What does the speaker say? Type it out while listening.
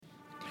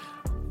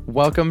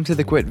Welcome to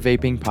the Quit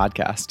Vaping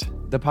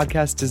podcast, the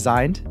podcast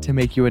designed to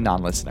make you a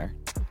non-listener.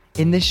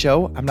 In this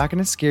show, I'm not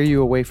going to scare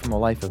you away from a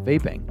life of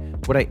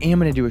vaping. What I am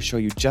going to do is show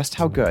you just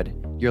how good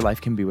your life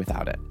can be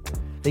without it.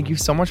 Thank you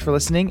so much for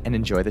listening and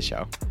enjoy the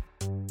show.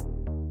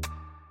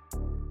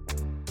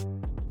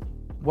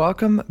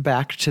 Welcome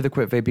back to the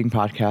Quit Vaping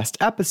podcast,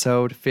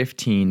 episode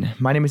 15.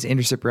 My name is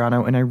Andrew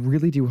Cipriano, and I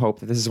really do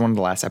hope that this is one of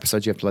the last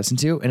episodes you have to listen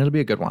to, and it'll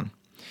be a good one.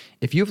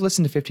 If you've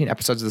listened to 15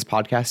 episodes of this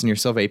podcast and you're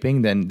still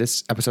vaping, then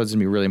this episode is going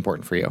to be really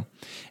important for you.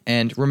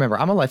 And remember,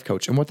 I'm a life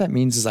coach, and what that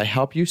means is I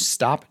help you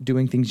stop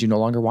doing things you no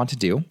longer want to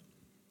do,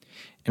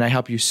 and I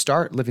help you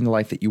start living the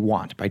life that you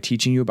want by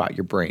teaching you about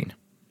your brain.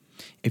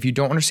 If you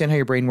don't understand how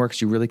your brain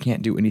works, you really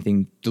can't do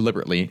anything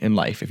deliberately in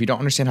life. If you don't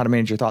understand how to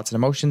manage your thoughts and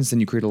emotions,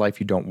 then you create a life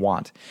you don't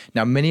want.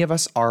 Now, many of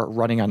us are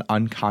running on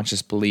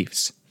unconscious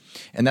beliefs,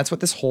 and that's what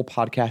this whole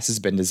podcast has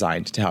been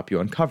designed to help you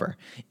uncover.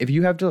 If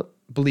you have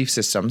belief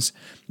systems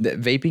that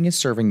vaping is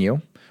serving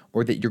you,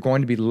 or that you're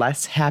going to be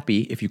less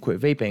happy if you quit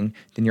vaping,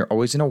 then you're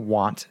always going to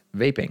want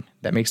vaping.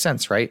 That makes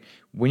sense, right?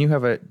 When you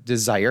have a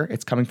desire,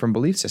 it's coming from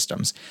belief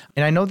systems.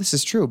 And I know this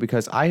is true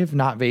because I have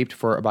not vaped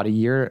for about a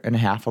year and a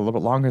half, a little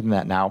bit longer than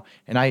that now.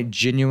 And I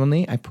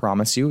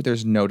promise you,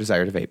 there's no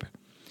desire to vape.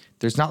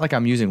 There's not like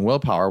I'm using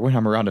willpower when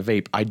I'm around a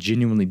vape. I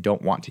genuinely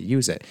don't want to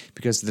use it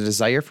because the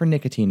desire for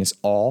nicotine is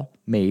all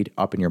made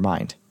up in your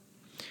mind.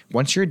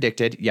 Once you're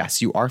addicted,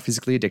 yes, you are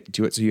physically addicted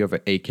to it, so you have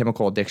a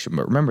chemical addiction.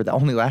 But remember, that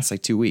only lasts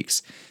like 2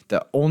 weeks.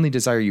 The only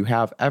desire you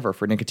have ever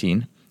for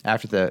nicotine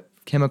after the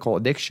chemical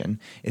addiction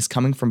is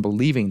coming from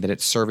believing that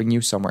it's serving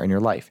you somewhere in your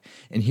life.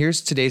 And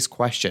here's today's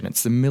question.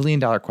 It's the $1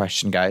 million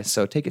question, guys,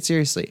 so take it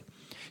seriously.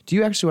 Do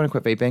you actually want to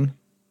quit vaping?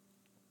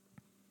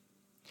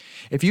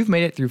 If you've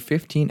made it through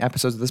 15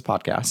 episodes of this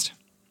podcast,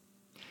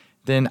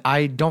 then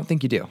I don't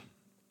think you do.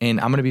 And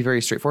I'm going to be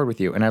very straightforward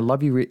with you. And I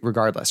love you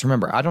regardless.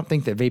 Remember, I don't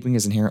think that vaping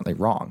is inherently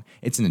wrong.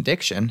 It's an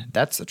addiction.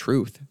 That's the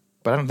truth.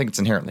 But I don't think it's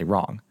inherently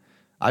wrong.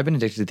 I've been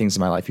addicted to things in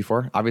my life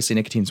before. Obviously,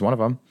 nicotine's one of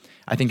them.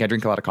 I think I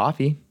drink a lot of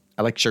coffee.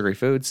 I like sugary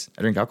foods.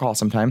 I drink alcohol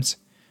sometimes.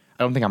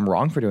 I don't think I'm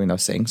wrong for doing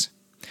those things.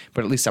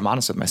 But at least I'm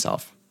honest with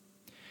myself.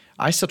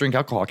 I still drink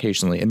alcohol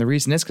occasionally. And the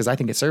reason is because I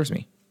think it serves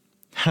me.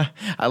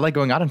 I like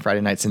going out on Friday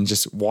nights and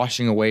just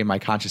washing away my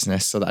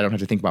consciousness so that I don't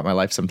have to think about my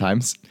life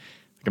sometimes.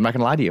 I'm not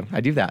going to lie to you.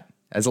 I do that.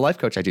 As a life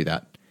coach, I do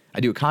that.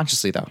 I do it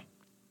consciously, though.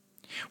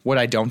 What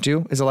I don't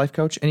do as a life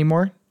coach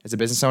anymore, as a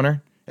business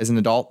owner, as an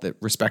adult that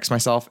respects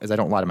myself, is I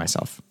don't lie to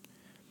myself.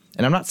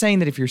 And I'm not saying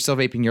that if you're still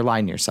vaping, you're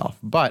lying to yourself.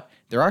 But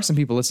there are some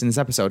people listening to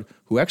this episode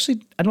who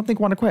actually, I don't think,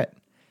 want to quit.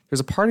 There's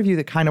a part of you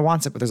that kind of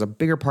wants it, but there's a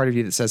bigger part of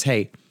you that says,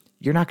 hey,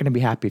 you're not going to be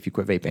happy if you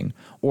quit vaping.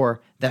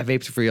 Or that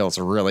vape feels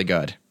really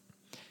good.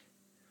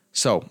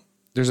 So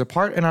there's a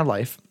part in our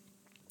life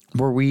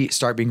where we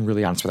start being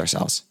really honest with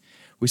ourselves.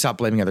 We stop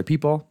blaming other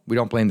people. We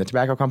don't blame the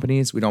tobacco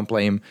companies. We don't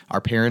blame our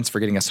parents for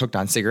getting us hooked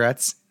on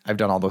cigarettes. I've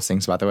done all those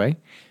things, by the way.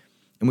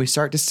 And we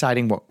start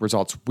deciding what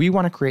results we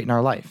want to create in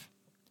our life.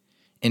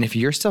 And if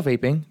you're still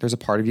vaping, there's a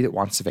part of you that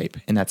wants to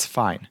vape, and that's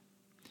fine.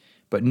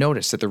 But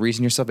notice that the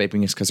reason you're still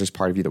vaping is because there's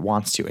part of you that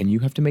wants to, and you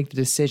have to make the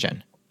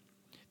decision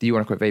that you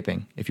want to quit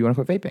vaping. If you want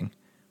to quit vaping,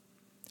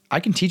 I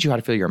can teach you how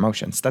to feel your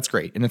emotions. That's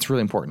great, and it's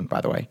really important,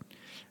 by the way.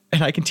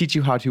 And I can teach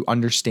you how to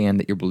understand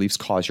that your beliefs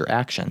cause your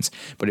actions.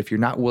 But if you're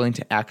not willing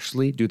to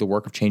actually do the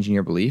work of changing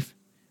your belief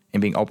and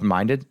being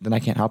open-minded, then I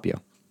can't help you.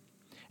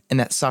 And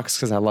that sucks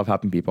because I love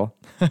helping people.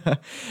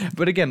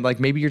 But again, like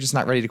maybe you're just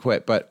not ready to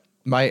quit. But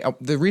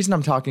the reason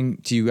I'm talking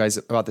to you guys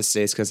about this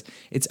today is because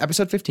it's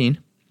episode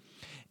 15.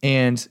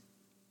 And,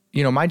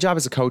 you know, my job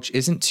as a coach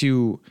isn't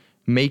to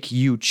make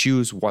you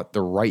choose what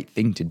the right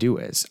thing to do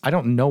is. I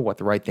don't know what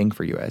the right thing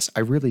for you is. I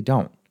really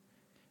don't.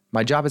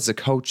 My job as a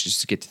coach is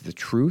to get to the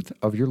truth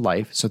of your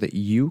life so that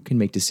you can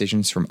make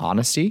decisions from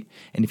honesty.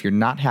 And if you're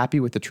not happy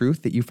with the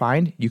truth that you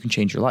find, you can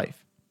change your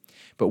life.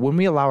 But when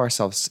we allow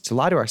ourselves to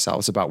lie to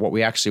ourselves about what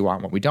we actually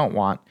want, what we don't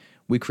want,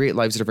 we create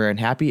lives that are very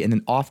unhappy. And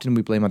then often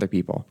we blame other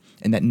people.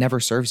 And that never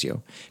serves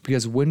you.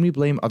 Because when we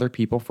blame other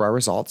people for our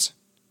results,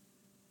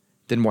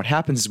 then what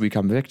happens is we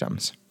become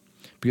victims.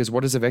 Because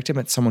what is a victim?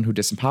 It's someone who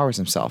disempowers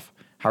himself.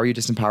 How are you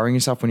disempowering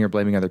yourself when you're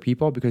blaming other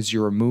people? Because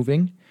you're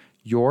removing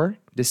your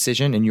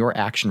decision and your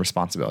action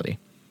responsibility.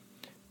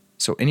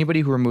 So anybody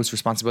who removes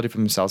responsibility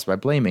from themselves by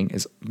blaming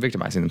is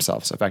victimizing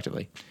themselves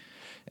effectively.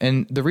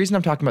 And the reason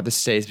I'm talking about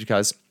this today is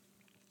because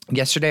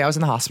yesterday I was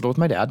in the hospital with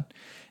my dad,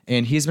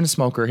 and he's been a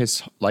smoker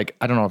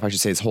I don't know if I should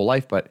say his whole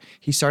life, but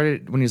he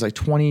started when he was like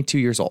 22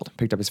 years old,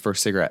 picked up his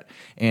first cigarette,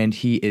 and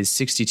he is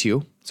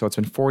 62. So it's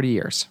been 40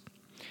 years.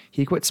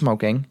 He quit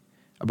smoking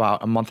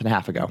about a month and a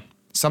half ago.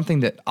 Something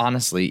that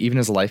honestly, even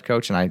as a life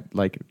coach, and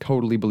I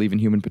totally believe in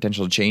human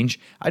potential to change,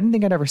 I didn't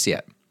think I'd ever see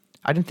it.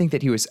 I didn't think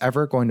that he was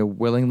ever going to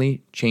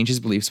willingly change his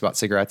beliefs about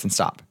cigarettes and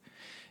stop.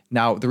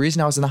 Now, the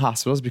reason I was in the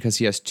hospital is because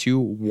he has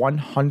two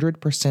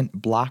 100%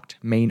 blocked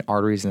main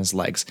arteries in his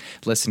legs.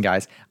 Listen,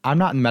 guys, I'm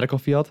not in the medical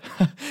field.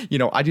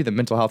 I do the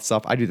mental health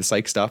stuff. I do the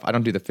psych stuff. I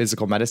don't do the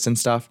physical medicine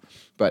stuff.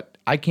 But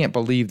I can't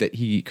believe that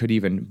he could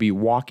even be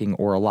walking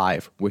or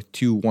alive with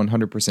two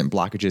 100%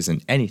 blockages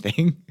in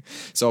anything.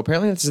 So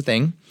apparently that's a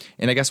thing.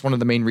 And I guess one of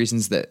the main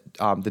reasons that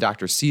the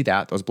doctors see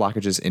those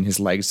blockages in his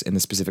legs and the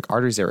specific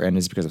arteries they're in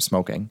is because of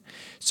smoking.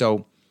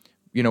 So,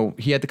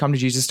 he had to come to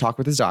Jesus talk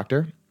with his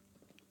doctor.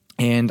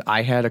 And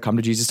I had a come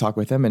to Jesus talk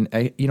with him. And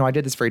I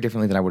did this very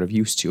differently than I would have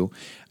used to.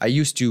 I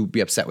used to be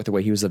upset with the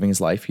way he was living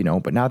his life,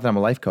 but now that I'm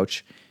a life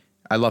coach,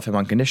 I love him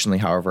unconditionally,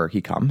 however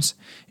he comes.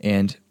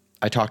 And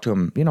I talk to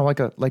him, like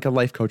a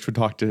life coach would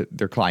talk to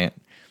their client,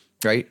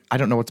 right? I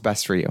don't know what's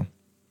best for you.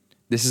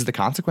 This is the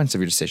consequence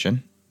of your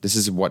decision. This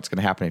is what's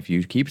going to happen if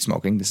you keep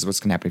smoking. This is what's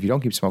going to happen if you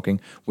don't keep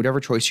smoking. Whatever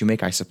choice you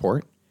make, I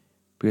support,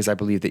 because I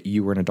believe that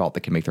you are an adult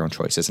that can make their own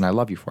choices, and I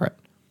love you for it.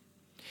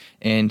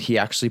 And he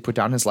actually put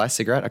down his last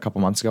cigarette a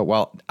couple months ago.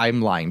 Well,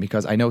 I'm lying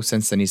because I know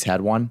since then he's had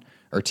one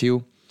or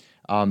two,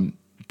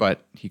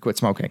 but he quit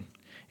smoking.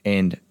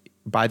 And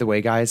by the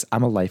way, guys,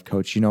 I'm a life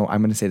coach. I'm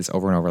going to say this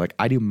over and over. Like,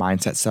 I do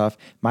mindset stuff.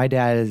 My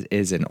dad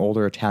is an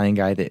older Italian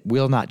guy that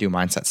will not do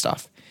mindset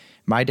stuff.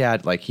 My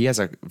dad, he has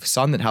a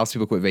son that helps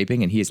people quit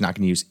vaping, and he is not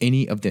going to use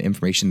any of the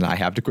information that I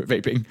have to quit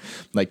vaping.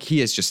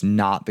 He is just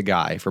not the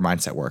guy for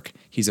mindset work.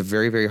 He's a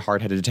very, very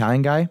hard-headed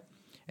Italian guy.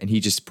 And he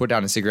just put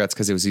down his cigarettes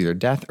because it was either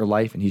death or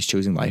life, and he's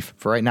choosing life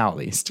for right now, at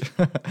least.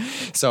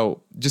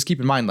 So just keep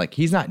in mind,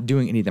 he's not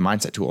doing any of the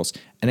mindset tools.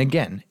 And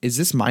again, is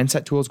this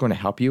mindset tools going to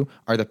help you?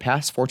 Are the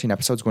past 14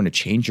 episodes going to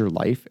change your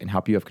life and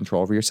help you have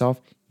control over yourself?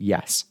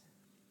 Yes.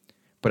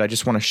 But I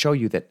just want to show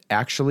you that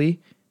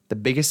actually the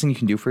biggest thing you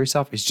can do for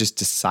yourself is just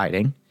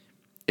deciding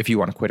if you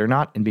want to quit or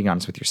not and being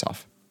honest with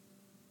yourself.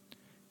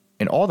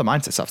 And all the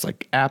mindset stuff's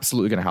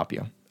absolutely going to help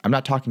you. I'm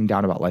not talking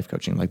down about life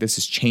coaching. This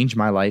has changed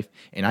my life,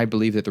 and I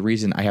believe that the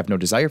reason I have no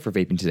desire for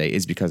vaping today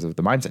is because of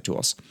the mindset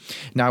tools.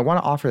 Now, I want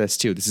to offer this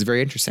too. This is very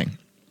interesting.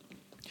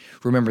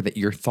 Remember that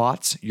your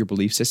thoughts, your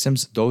belief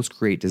systems, those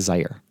create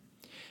desire.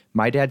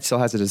 My dad still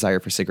has a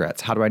desire for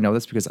cigarettes. How do I know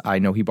this? Because I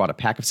know he bought a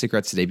pack of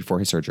cigarettes the day before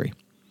his surgery.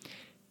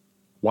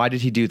 Why did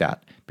he do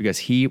that? Because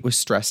he was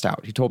stressed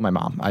out. He told my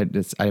mom. I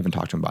haven't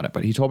talked to him about it,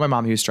 but he told my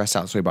mom he was stressed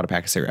out, so he bought a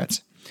pack of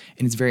cigarettes.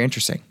 And it's very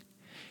interesting,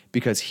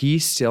 because he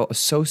still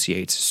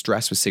associates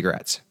stress with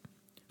cigarettes.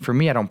 For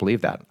me, I don't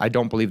believe that. I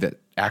don't believe that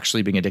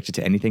actually being addicted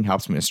to anything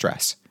helps me with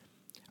stress.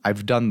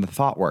 I've done the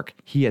thought work.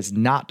 He has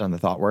not done the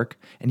thought work,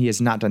 and he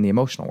has not done the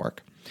emotional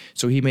work.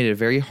 So he made a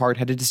very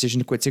hard-headed decision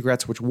to quit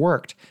cigarettes, which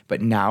worked,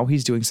 but now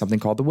he's doing something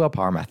called the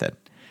willpower method.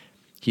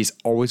 He's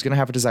always going to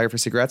have a desire for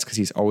cigarettes because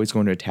he's always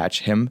going to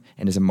attach him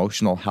and his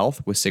emotional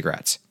health with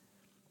cigarettes.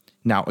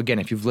 Now, again,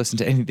 if you've listened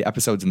to any of the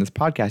episodes in this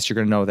podcast, you're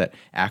going to know that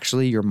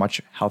actually you're a much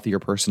healthier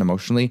person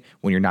emotionally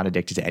when you're not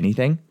addicted to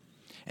anything,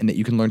 and that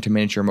you can learn to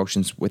manage your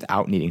emotions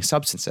without needing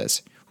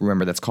substances.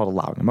 Remember, that's called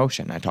allowing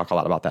emotion. I talk a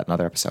lot about that in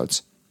other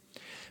episodes.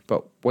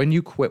 But when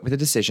you quit with a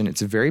decision,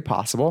 it's very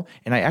possible,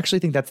 and I actually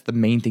think that's the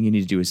main thing you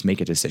need to do is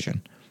make a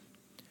decision.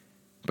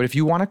 But if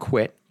you want to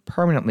quit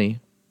permanently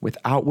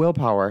without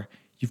willpower,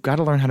 you've got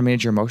to learn how to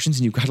manage your emotions,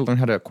 and you've got to learn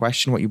how to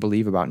question what you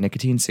believe about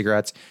nicotine,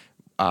 cigarettes,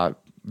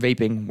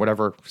 vaping,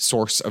 whatever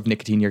source of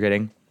nicotine you're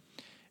getting.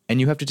 And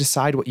you have to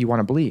decide what you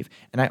want to believe.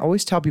 And I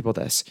always tell people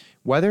this,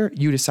 whether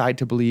you decide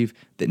to believe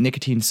that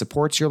nicotine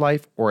supports your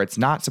life or it's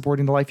not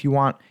supporting the life you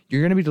want, you're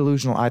going to be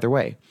delusional either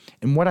way.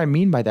 And what I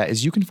mean by that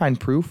is you can find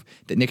proof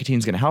that nicotine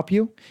is going to help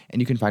you,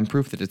 and you can find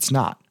proof that it's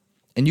not.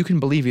 And you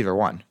can believe either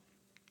one.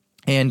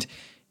 And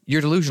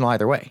you're delusional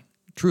either way,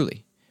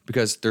 truly,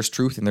 because there's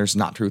truth and there's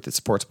not truth that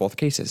supports both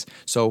cases.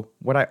 So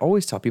what I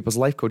always tell people as a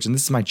life coach, and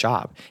this is my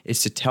job,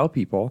 is to tell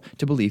people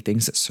to believe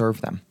things that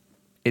serve them.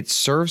 It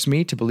serves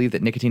me to believe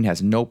that nicotine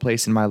has no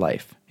place in my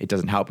life. It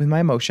doesn't help with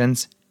my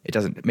emotions. It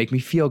doesn't make me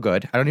feel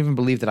good. I don't even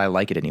believe that I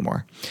like it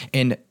anymore.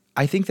 And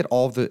I think that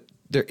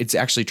it's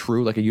actually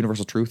true, like a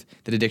universal truth,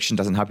 that addiction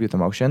doesn't help you with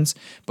emotions.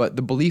 But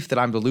the belief that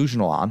I'm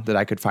delusional on, that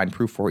I could find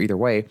proof for either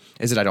way,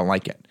 is that I don't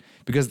like it.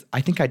 Because I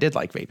think I did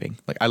like vaping.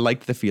 I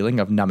liked the feeling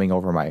of numbing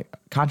over my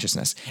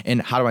consciousness.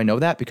 And how do I know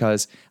that?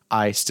 Because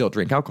I still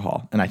drink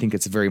alcohol, and I think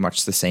it's very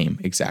much the same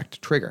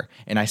exact trigger.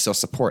 And I still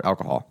support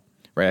alcohol,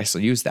 right? I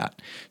still use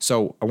that.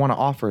 So I want to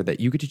offer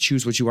that you get to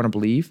choose what you want to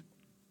believe,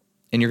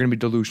 and you're going to be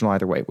delusional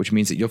either way, which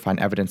means that you'll find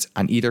evidence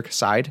on either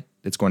side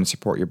that's going to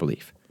support your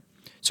belief.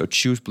 So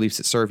choose beliefs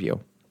that serve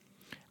you.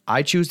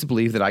 I choose to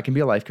believe that I can be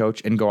a life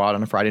coach and go out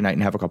on a Friday night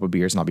and have a couple of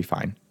beers and I'll be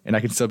fine. And I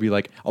can still be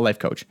like a life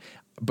coach.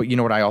 But you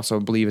know what I also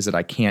believe is that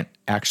I can't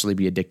actually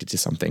be addicted to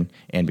something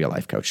and be a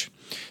life coach.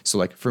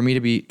 So for me to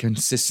be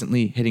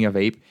consistently hitting a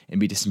vape and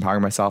be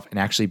disempowering myself and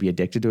actually be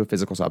addicted to a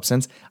physical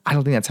substance, I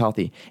don't think that's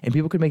healthy. And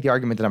people could make the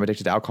argument that I'm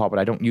addicted to alcohol, but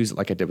I don't use it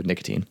like I did with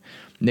nicotine.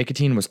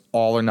 Nicotine was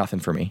all or nothing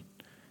for me.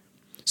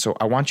 So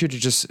I want you to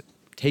just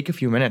take a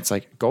few minutes,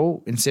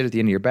 go and sit at the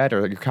end of your bed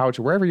or your couch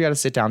or wherever you got to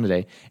sit down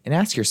today and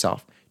ask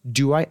yourself,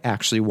 do I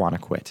actually want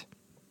to quit?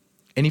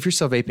 And if you're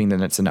still vaping,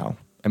 then it's a no.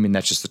 I mean,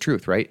 that's just the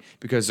truth, right?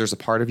 Because there's a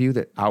part of you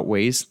that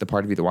outweighs the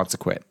part of you that wants to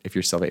quit if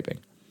you're still vaping.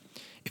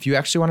 If you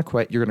actually want to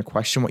quit, you're going to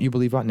question what you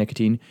believe about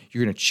nicotine.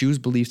 You're going to choose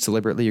beliefs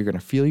deliberately. You're going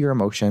to feel your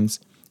emotions,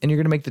 and you're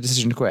going to make the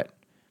decision to quit.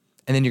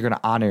 And then you're going to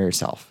honor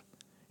yourself,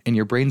 and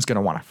your brain's going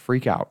to want to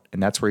freak out.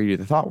 And that's where you do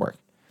the thought work.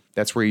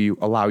 That's where you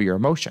allow your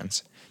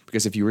emotions.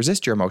 Because if you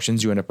resist your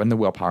emotions, you end up in the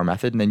willpower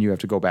method, and then you have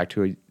to go back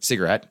to a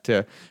cigarette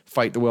to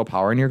fight the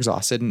willpower, and you're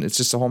exhausted, and it's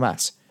just a whole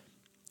mess.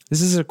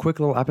 This is a quick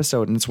little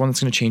episode, and it's one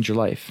that's going to change your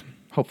life.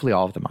 Hopefully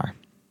all of them are.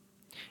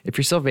 If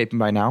you're still vaping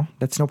by now,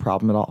 that's no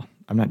problem at all.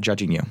 I'm not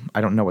judging you.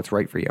 I don't know what's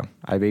right for you.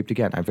 I vaped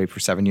again. I vaped for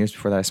 7 years.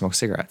 Before that, I smoked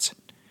cigarettes.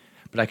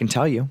 But I can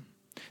tell you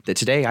that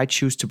today I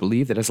choose to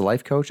believe that as a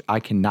life coach, I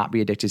cannot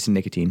be addicted to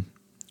nicotine,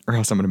 or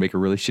else I'm going to make a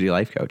really shitty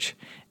life coach.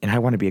 And I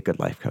want to be a good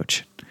life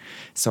coach.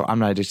 So I'm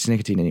not addicted to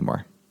nicotine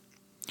anymore.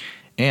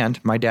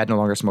 And my dad no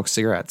longer smokes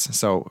cigarettes.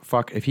 So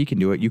fuck, if he can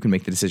do it, you can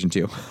make the decision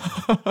too.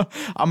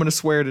 I'm going to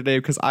swear today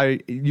because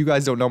you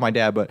guys don't know my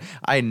dad, but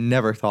I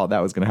never thought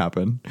that was going to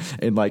happen.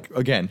 And like,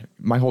 again,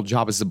 my whole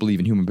job is to believe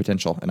in human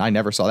potential. And I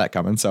never saw that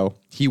coming. So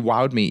he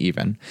wowed me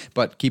even.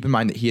 But keep in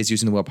mind that he is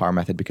using the willpower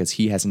method because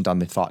he hasn't done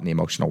the thought and the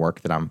emotional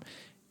work that I'm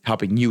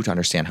helping you to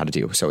understand how to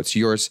do. So it's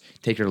yours.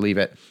 Take it or leave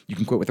it. You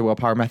can quit with the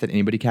willpower method.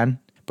 Anybody can.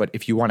 But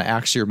if you want to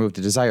actually remove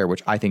the desire,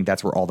 which I think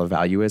that's where all the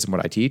value is and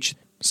what I teach.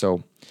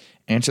 So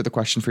answer the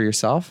question for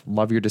yourself,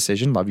 love your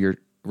decision, love your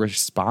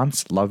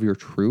response, love your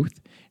truth,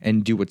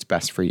 and do what's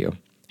best for you.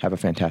 Have a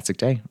fantastic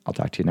day. I'll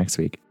talk to you next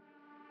week.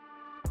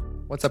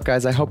 What's up,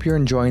 guys? I hope you're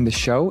enjoying the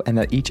show and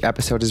that each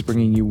episode is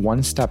bringing you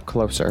one step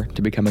closer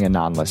to becoming a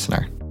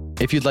non-listener.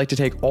 If you'd like to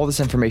take all this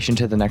information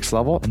to the next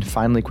level and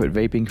finally quit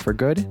vaping for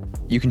good,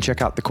 you can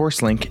check out the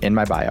course link in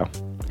my bio.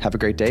 Have a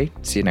great day.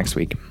 See you next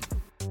week.